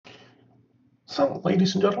So,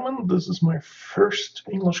 ladies and gentlemen, this is my first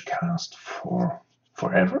English cast for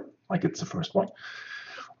forever. Like it's the first one.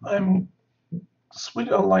 I'm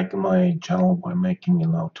like my channel by making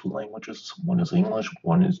now two languages. One is English,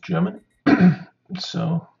 one is German.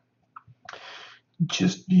 So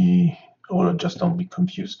just don't be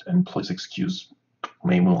confused, and please excuse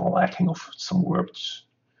maybe a lacking of some words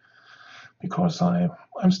because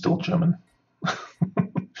I'm still German.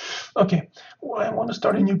 Okay, well, I want to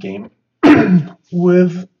start a new game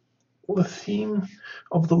with the theme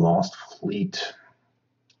of the Lost Fleet.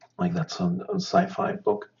 Like that's a sci-fi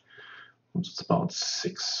book. It's about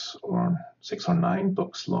six or nine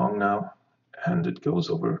books long now, and it goes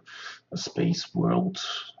over a space world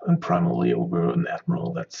and primarily over an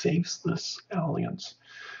admiral that saves this alliance.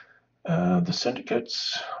 The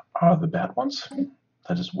syndicates are the bad ones.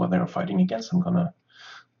 That is what they're fighting against.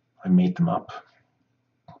 I made them up,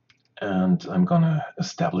 and I'm gonna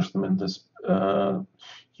establish them in this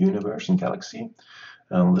universe and galaxy.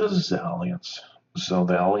 And this is the alliance. So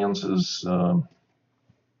the alliance is,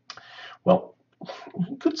 well,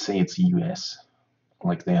 you could say it's the U.S.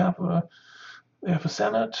 Like they have a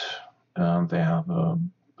Senate, they have the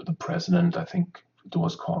president, I think it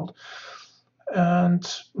was called, and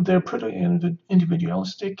they're pretty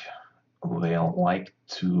individualistic. They like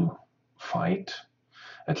to fight,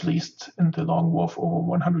 at least in the long war for over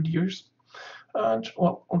 100 years, and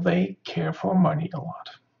well, they care for money a lot.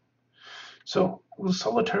 So the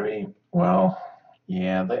solitary, well,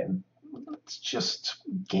 yeah, it's just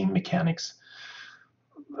game mechanics.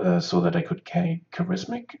 So that I could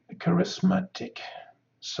charismatic.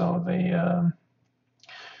 So they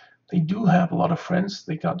do have a lot of friends.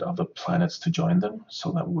 They got other planets to join them,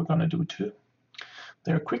 so that we're gonna do too.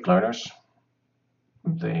 They're quick learners.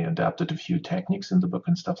 They adapted a few techniques in the book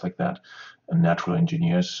and stuff like that. And natural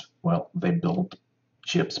engineers, well, they built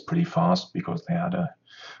ships pretty fast because they had a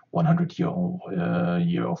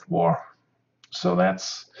 100-year of war. So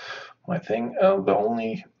that's my thing. The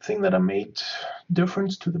only thing that I made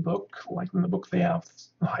difference to the book, like in the book they have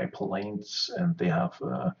hyperlanes and they have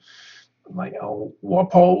war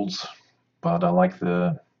poles, but I like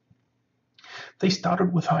they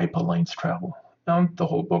started with hyperlanes travel. And the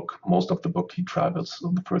whole book, most of the book, he travels,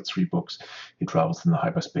 the first 3 books, he travels in the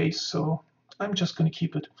hyperspace, so I'm just going to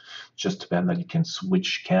keep it. Just too bad that you can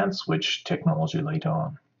switch technology later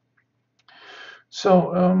on.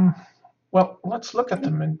 So, well, let's look at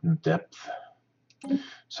them in depth.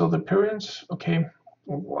 So the appearance, okay,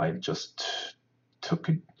 well, I just took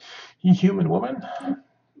a human woman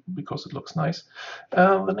because it looks nice.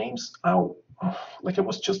 The names, like I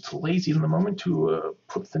was just lazy in the moment to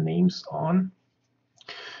put the names on.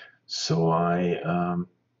 So I'm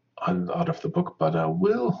out of the book, but I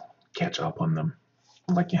will catch up on them.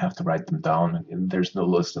 Like you have to write them down, and there's no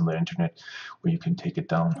list on the internet where you can take it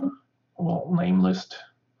down. Well, name list.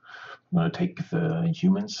 I'm going to take the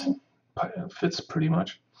humans. Fits pretty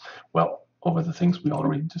much. Well, over the things we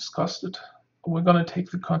already discussed it. We're going to take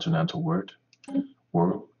the continental word.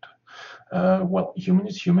 Well, human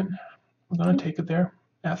is human. I'm going to take it there.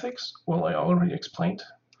 Ethics. Well, I already explained.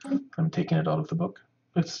 I'm taking it out of the book.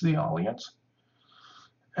 It's the alliance.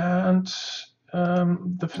 And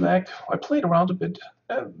the flag, I played around a bit.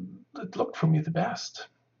 It looked for me the best.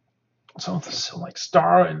 So this like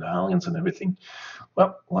star and alliance and everything.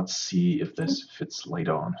 Well, let's see if this fits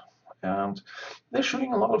later on. And they're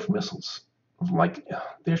shooting a lot of missiles. Like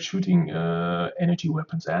they're shooting energy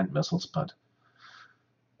weapons and missiles, but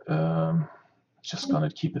just gonna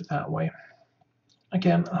keep it that way.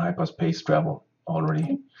 Again, hyperspace travel,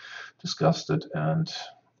 already discussed it, and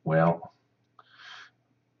well,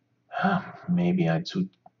 maybe I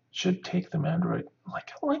should take the Android. I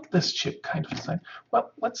like this chip kind of design.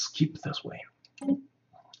 Well, let's keep it this way.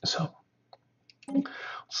 So,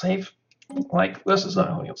 save. Like this is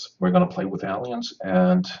alliance. We're gonna play with alliance,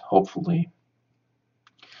 and hopefully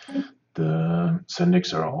the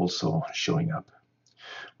syndics are also showing up.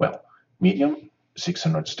 Well, medium,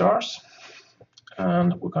 600 stars,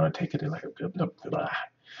 and we're gonna take it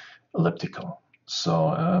elliptical.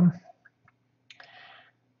 So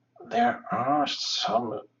there are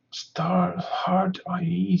some hard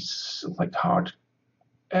IEs, like hard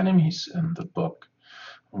enemies in the book.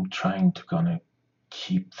 I'm trying to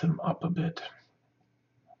keep them up a bit.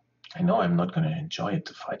 I know I'm not gonna enjoy it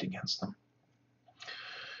to fight against them.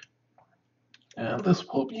 And this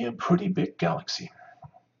will be a pretty big galaxy.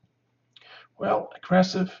 Well,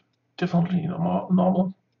 aggressive, definitely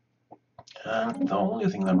normal. And the only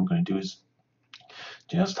thing that I'm going to do is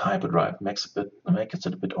just hyperdrive, makes it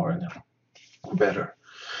a bit better.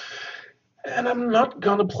 And I'm not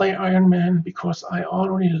gonna play Iron Man because I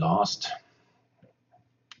already lost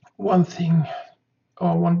one thing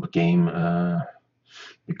or one game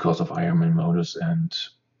because of Ironman modus and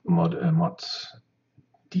mods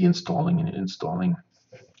deinstalling and installing.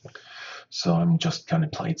 So I'm just gonna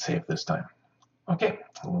play it safe this time. Okay,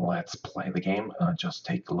 let's play the game. Just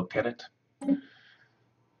take a look at it.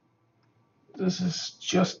 This is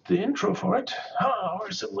just the intro for it.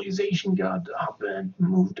 Our civilization got up and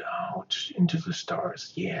moved out into the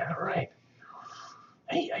stars. Yeah, right.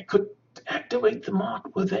 Hey, I could activate the mod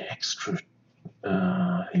with the extra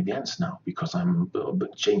events now because I'm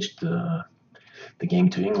changed the game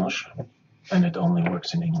to English, and it only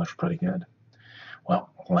works in English pretty good. Well,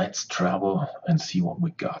 let's travel and see what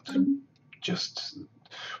we got. We're just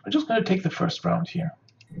going to take the first round here.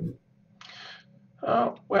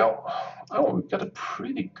 We got a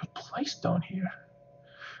pretty good place down here.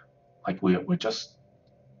 Like we're just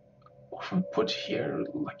put here.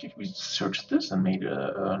 Like if we search this and made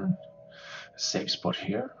a safe spot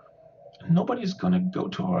here, nobody's gonna go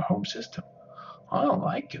to our home system. I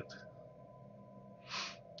like it.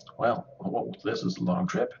 Well, this is a long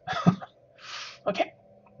trip. Okay,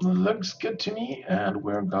 looks good to me, and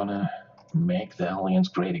we're gonna make the aliens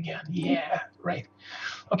great again. Yeah, right.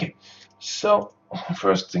 Okay, so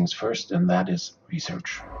first things first, and that is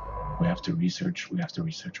research. We have to research.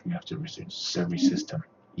 Survey system.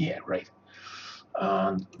 Yeah, right.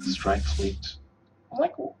 And the strike fleet.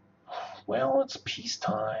 Like, well, it's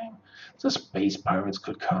peacetime. The space pirates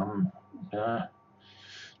could come.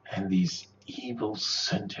 And these evil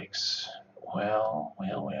syndics. Well.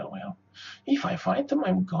 If I find them,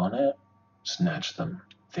 I'm gonna snatch them.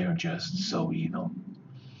 They're just so evil.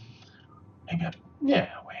 Maybe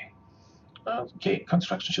wait. Okay,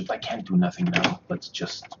 construction ships. I can't do nothing now. Let's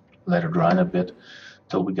just let it run a bit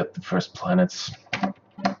till we get the first planets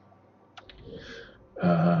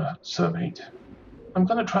surveyed. I'm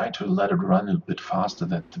gonna try to let it run a bit faster,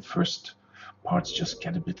 that the first parts just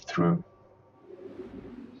get a bit through.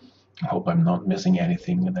 I hope I'm not missing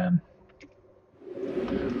anything then.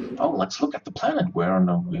 Oh, let's look at the planet. Where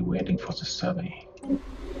are we waiting for the survey?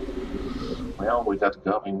 Well, we got to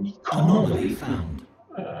go in economy. Found.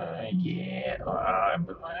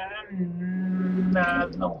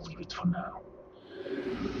 No, leave it for now.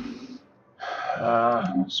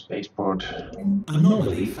 Spaceport.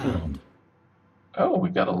 Anomaly found. Oh, we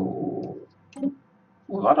got a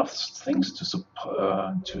lot of things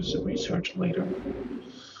to research later.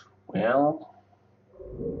 Well,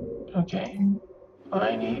 okay.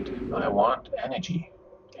 I want energy.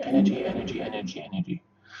 Energy.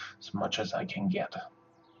 As much as I can get.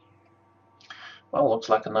 Well, looks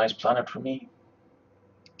like a nice planet for me.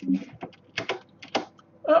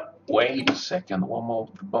 Wait a second, the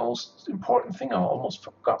most important thing I almost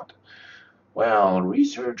forgot. Well,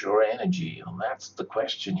 research or energy, that's the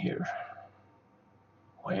question here.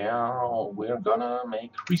 Well, we're gonna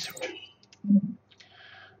make research.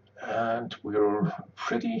 And we're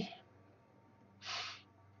pretty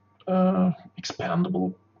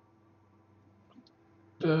expandable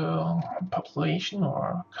population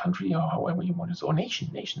or country or however you want to say, or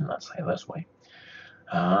nation, let's say this way.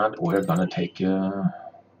 And we're gonna take a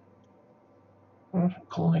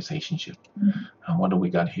colonization ship. And what do we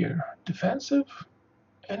got here? Defensive,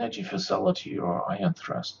 energy facility, or ion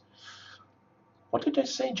thrust. What did I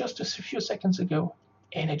say just a few seconds ago?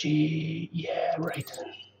 Energy, yeah, right.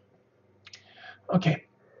 Okay,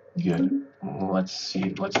 good. Let's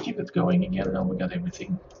see, let's keep it going again. Now we got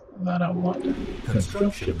everything that I want.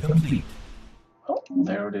 Construction complete. Oh,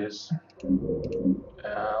 there it is.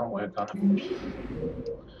 We're gonna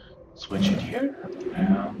switch it here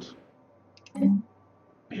and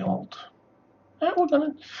build. And we're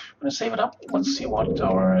gonna save it up. Let's see what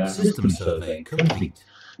our System survey complete.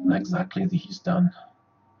 Exactly, he's done.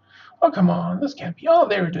 Oh, come on, this can't be. Oh,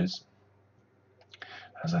 there it is.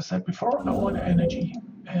 As I said before, I want energy.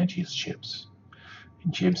 Energy is chips.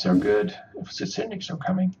 And chips are good if the syndics are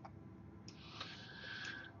coming.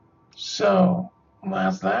 So,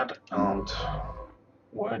 that's that. And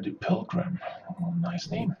we're the Pilgrim. Oh, nice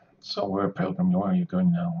name. So, we're a Pilgrim. Where are you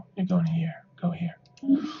going now? You're going here. Go here.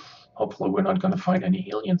 Hopefully, we're not going to find any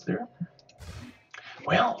aliens there.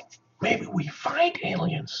 Well, maybe we find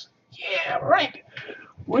aliens. Yeah, right.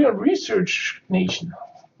 We're a research nation.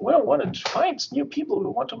 We want to find new people. We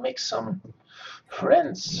want to make some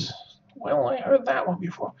friends. Well, I heard that one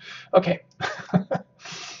before. Okay.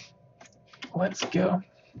 Let's go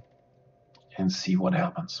and see what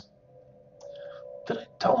happens. Did I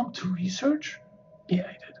tell him to research? Yeah,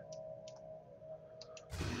 I did.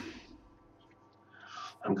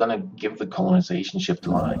 I'm gonna give the colonization ship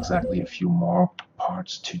exactly a few more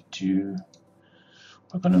parts to do.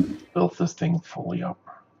 We're gonna build this thing fully up.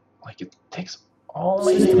 Like it takes all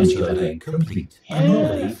my System energy that survey I... complete. Yeah,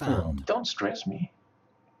 Anomaly found. don't stress me.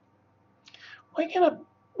 Why can't I...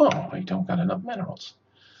 Well, I don't got enough minerals.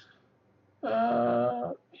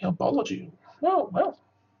 Biology. Oh, well,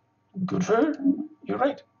 good for her. You're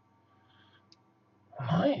right.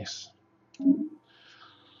 Nice.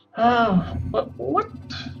 But what?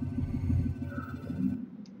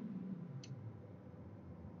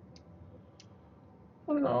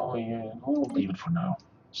 No, yeah, we'll leave it for now.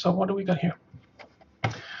 So what do we got here?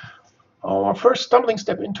 Our first stumbling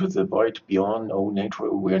step into the void beyond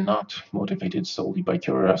nature. We're not motivated solely by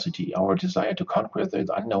curiosity, our desire to conquer the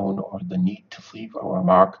unknown, or the need to leave our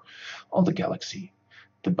mark on the galaxy.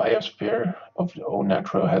 The biosphere of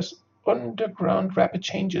nature has undergone rapid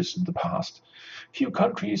changes in the past. Few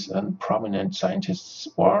countries and prominent scientists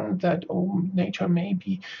warn that nature may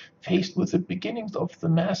be faced with the beginnings of the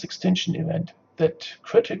mass extinction event that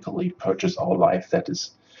critically purges all life that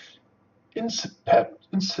is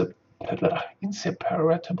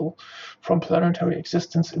inseparable from planetary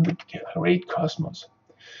existence in the great cosmos.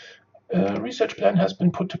 A research plan has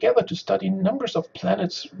been put together to study numbers of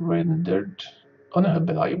planets rendered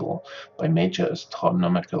unhabitable by major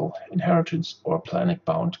astronomical inheritance or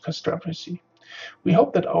planet-bound catastrophe. We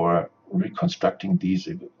hope that by reconstructing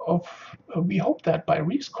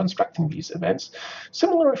these events,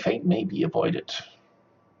 similar fate may be avoided.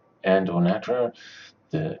 And Onatra,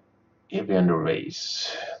 the avian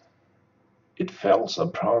race. It falls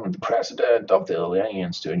upon the President of the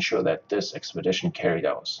Alliance to ensure that this expedition carried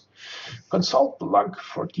out. Consult the log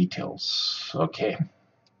for details. Okay.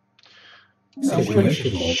 We're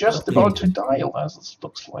just about to die, as it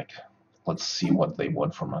looks like. Let's see what they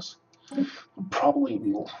want from us. Probably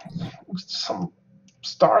some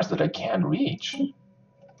stars that I can't reach.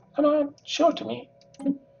 Come on, show it to me.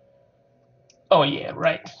 Oh yeah,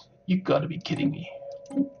 right. You gotta be kidding me.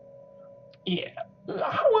 Yeah.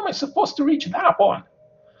 How am I supposed to reach that one?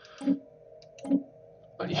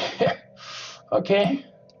 Yeah. Okay.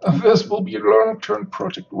 This will be a long-term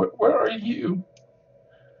project. Where are you?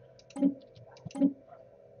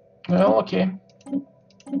 Well, okay.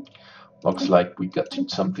 Looks like we got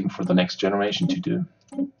something for the next generation to do.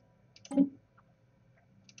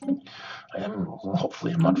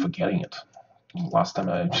 Hopefully I'm not forgetting it. Last time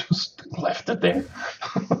I just left it there.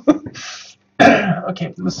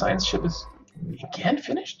 Okay, the science ship is again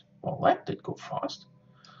finished? Well, that did go fast.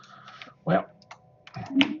 Well,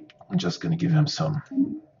 I'm just going to give him some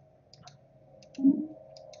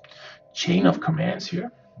chain of commands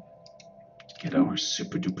here. Get our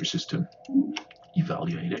super duper system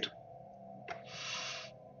evaluated.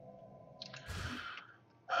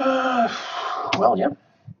 Well, yeah.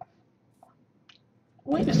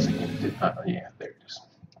 Wait a second. Yeah, there it is.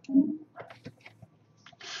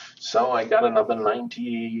 So I got another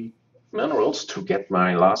 90 minerals to get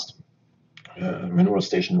my last mineral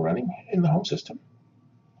station running in the home system.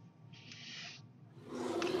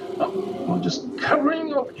 Oh, we're just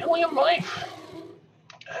covering of alien life.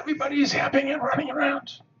 Everybody's happy and running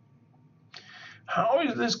around. How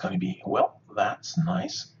is this going to be? Well, that's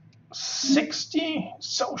nice. 60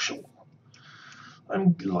 social.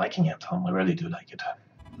 I'm liking it. I really do like it.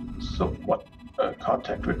 So what?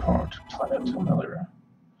 Contact report. Planet familiar.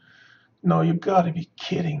 No, you gotta be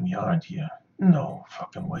kidding me, aren't you? No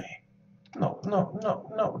fucking way. No.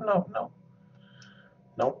 No,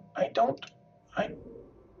 I don't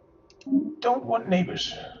want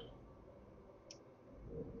neighbors.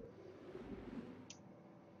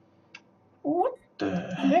 What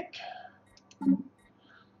the heck?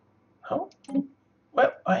 Oh,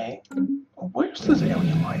 well, where's this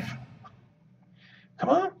alien life? Come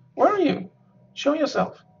on, where are you? Show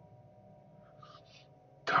yourself.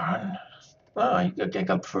 Darn. I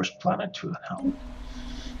got first planet to now.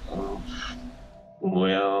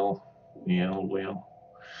 Well. We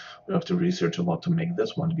have to research a lot to make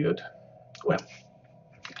this one good. Well.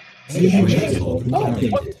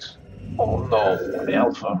 What? Oh no,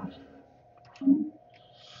 Alpha.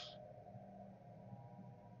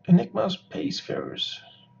 Enigma's Pacefarers.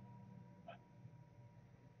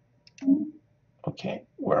 Okay,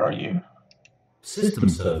 where are you? System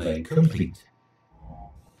survey complete.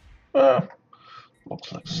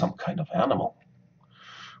 Looks like some kind of animal.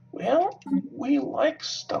 Well, we like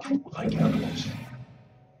stuff like animals.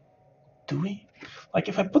 Do we? Like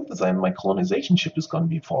if I put this in, my colonization ship is going to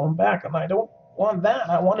be falling back, and I don't want that.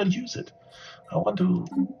 I want to use it. I want to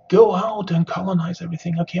go out and colonize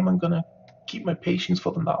everything. Okay, I'm going to keep my patience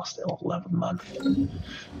for the last 11 months.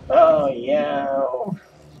 Oh, yeah.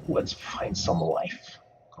 Let's find some life.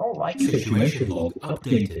 I like it. Situation log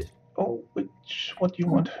updated. Oh, what do you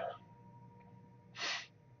want?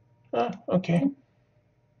 Okay.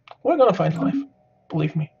 We're gonna find life.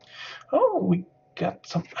 Believe me. Oh, we got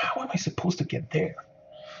some. How am I supposed to get there?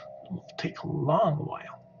 It will take a long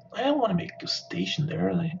while. I don't want to make a station there,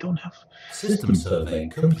 and I don't have System survey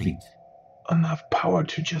complete. enough power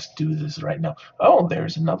to just do this right now. Oh,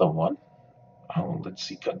 there's another one. Oh, let's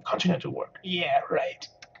see. Continental work. Yeah, right.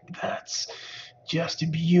 That's just a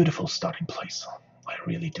beautiful starting place. I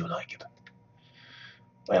really do like it.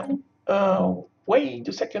 Well, wait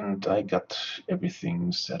a second. I got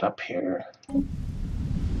everything set up here.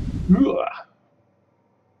 Ugh.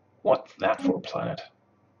 What's that for a planet?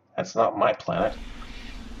 That's not my planet.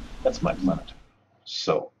 That's my planet.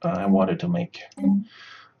 So I wanted to make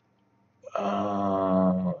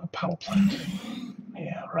a power plant.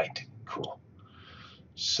 Yeah, right. Cool.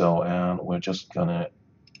 So, and we're just gonna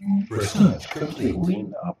Research complete.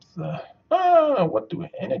 clean up the. What do we?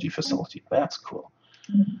 Energy facility. That's cool.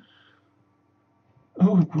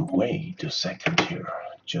 Oh, wait a second here.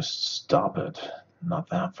 Just stop it. Not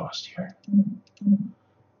that fast here.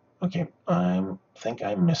 Okay, I think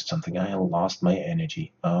I missed something. I lost my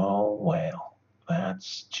energy. Oh well,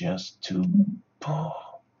 that's just too.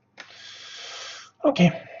 Oh.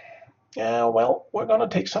 Okay. Yeah. Well, we're gonna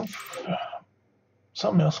take some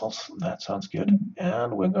missiles. That sounds good.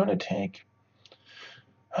 And we're gonna take.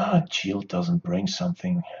 Shield doesn't bring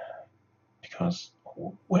something because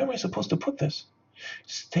where am I supposed to put this?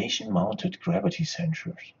 Station-mounted gravity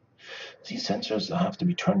sensors. These sensors have to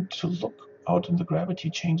be turned to look out in the gravity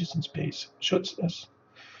changes in space. Should as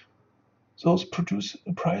those produce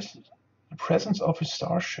the presence of a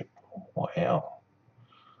starship. Well,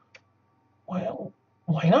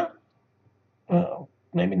 why not?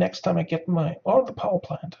 Maybe next time I get or the power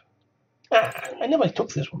plant. I never took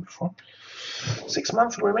this one before. 6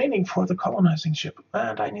 months remaining for the colonizing ship,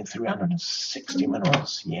 and I need 360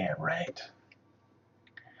 minerals. Yeah, right.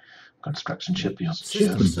 Construction ship is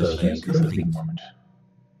System just survey as useless at the complete. moment.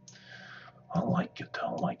 I like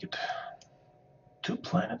it. 2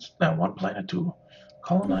 planets. Now 1 planet to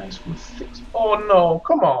colonize with 6. Oh no!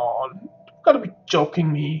 Come on! You gotta be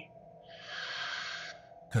joking me.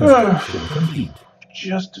 Construction complete.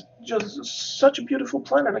 Just such a beautiful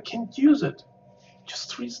planet. I can't use it. Just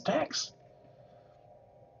 3 stacks.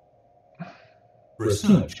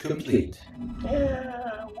 Research complete.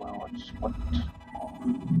 Yeah. Well, what?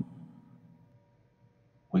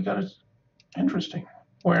 We got it. Interesting.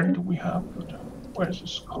 Where do we have it? Where's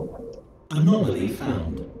this color? Anomaly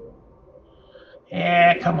found.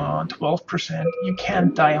 Yeah, come on, 12%. You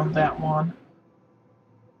can't die on that one.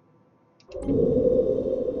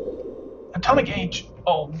 Atomic age.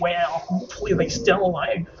 Oh well, hopefully they're still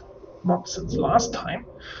alive. Not since last time.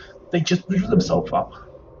 They just blew themselves up.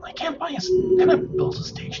 I can't buy a. Can I build a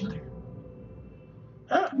station there?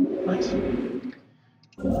 Ah, nice.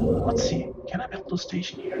 Let's see. Can I build a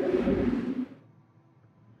station here?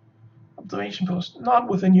 Observation post. Not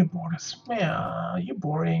within your borders. Yeah, you're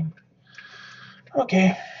boring.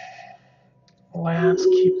 Okay. Let's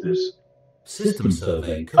keep this. System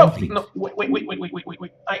survey Oh complete. no! Wait!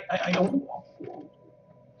 I don't.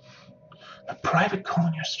 A private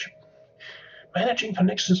colonial ship. Managing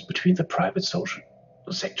connections between the private social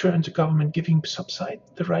sector and the government, giving subside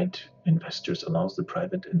the right investors allows the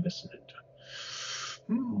private investment.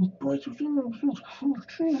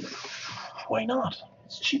 Why not?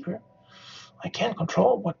 It's cheaper. I can't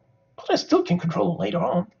control, but I still can control later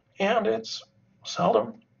on, and it's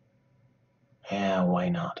seldom. Yeah, why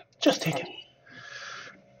not? Just take it.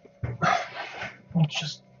 I'm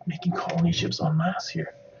just making colony ships en masse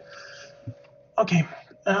here. Okay,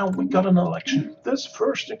 we got an election. This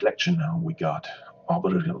first election now we got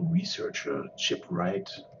orbital researcher, shipwright,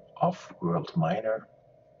 off-world miner.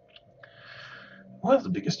 Who has the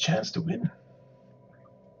biggest chance to win?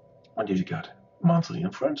 What did you got? Monthly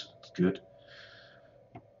influence? That's good.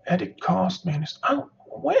 Edit cost managed. Oh,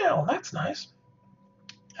 well, that's nice.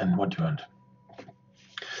 And what do you want?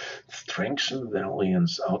 Strengthen the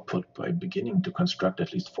alliance output by beginning to construct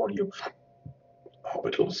at least 4 new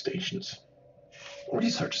orbital stations.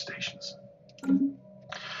 Research stations.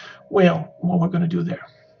 Well, what we're going to do there?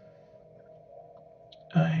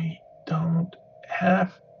 I don't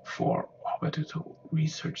have 4 orbital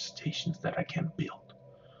research stations that I can build.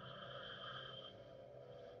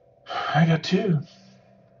 I got 2.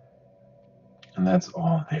 And that's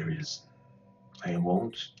all there is. I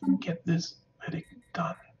won't get this edit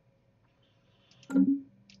done.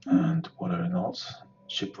 And what else?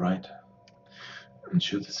 Shipwright.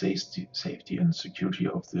 Ensure the safety and security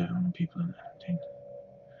of the people in the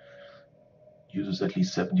uses at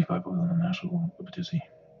least 75 of the national ability.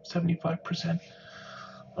 75%.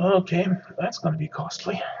 Okay, that's going to be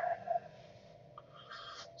costly.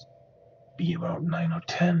 be about 9 or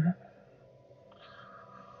 10.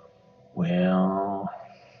 Well,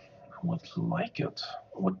 I would like it.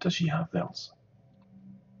 What does she have else?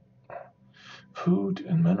 Food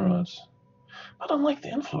and minerals. I don't like the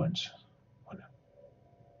influence.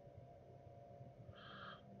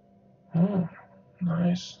 Oh,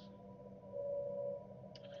 nice.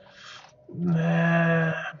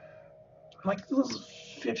 Nah. Like this is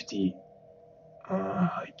 50.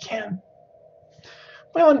 I can't.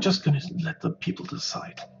 Well, I'm just gonna let the people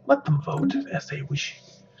decide. Let them vote as they wish.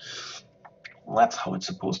 That's how it's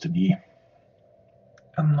supposed to be.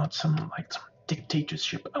 And not some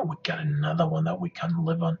dictatorship. Oh, we got another one that we can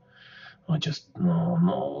live on. I just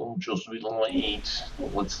no, just wait.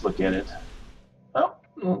 Let's look at it. Oh,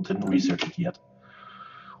 didn't research it yet.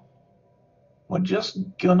 We're just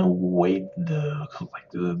gonna wait the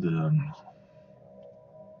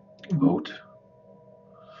vote.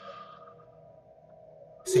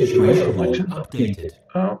 Situation log updated.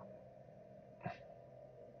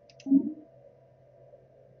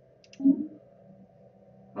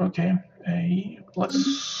 Okay. Let's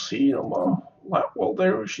see. Well,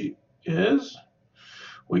 there she is.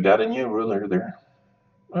 We got a new ruler there.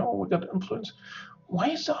 Well, we got influence. Why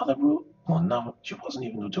is the other ruler? Well, no, she wasn't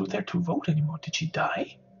even there to vote anymore. Did she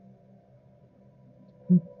die?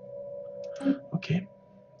 Okay.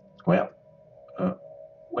 Well,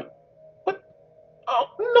 wait, what? Oh,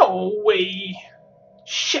 no way!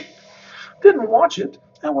 Shit! Didn't watch it.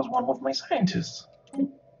 That was one of my scientists.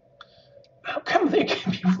 How come they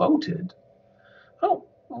can be voted? Oh,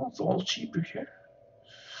 well, it's all cheaper here.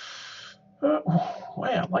 Wow,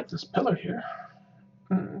 I like this pillar here.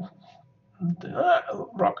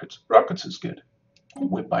 Rockets. Rockets is good.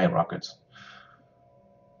 We buy rockets.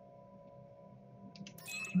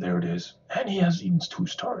 There it is. And he has even 2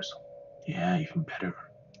 stars. Yeah, even better.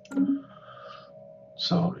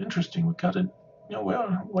 So interesting. We got it.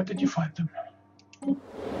 Where did you find them?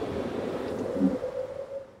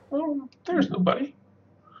 Oh, there's nobody.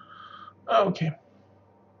 Oh, okay.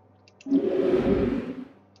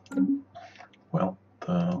 Well,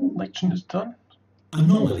 the election is done.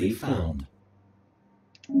 Anomaly found.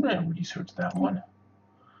 I'll research that one.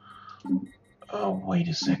 Oh, wait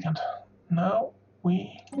a second. Now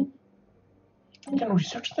we can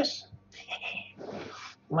research this.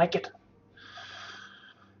 Like it.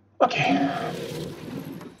 Okay.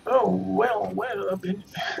 Oh, well,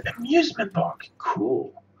 amusement park.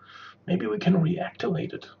 Cool. Maybe we can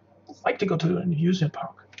reactivate it. I'd like to go to an amusement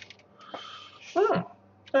park. Oh,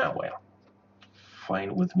 well.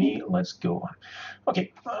 Fine with me. Let's go on.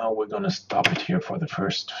 Okay, we're going to stop it here for the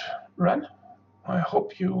first run. I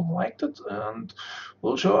hope you liked it, and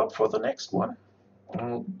we'll show up for the next one.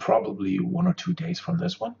 Probably 1 or 2 days from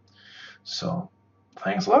this one. So,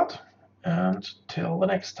 thanks a lot, and till the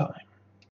next time.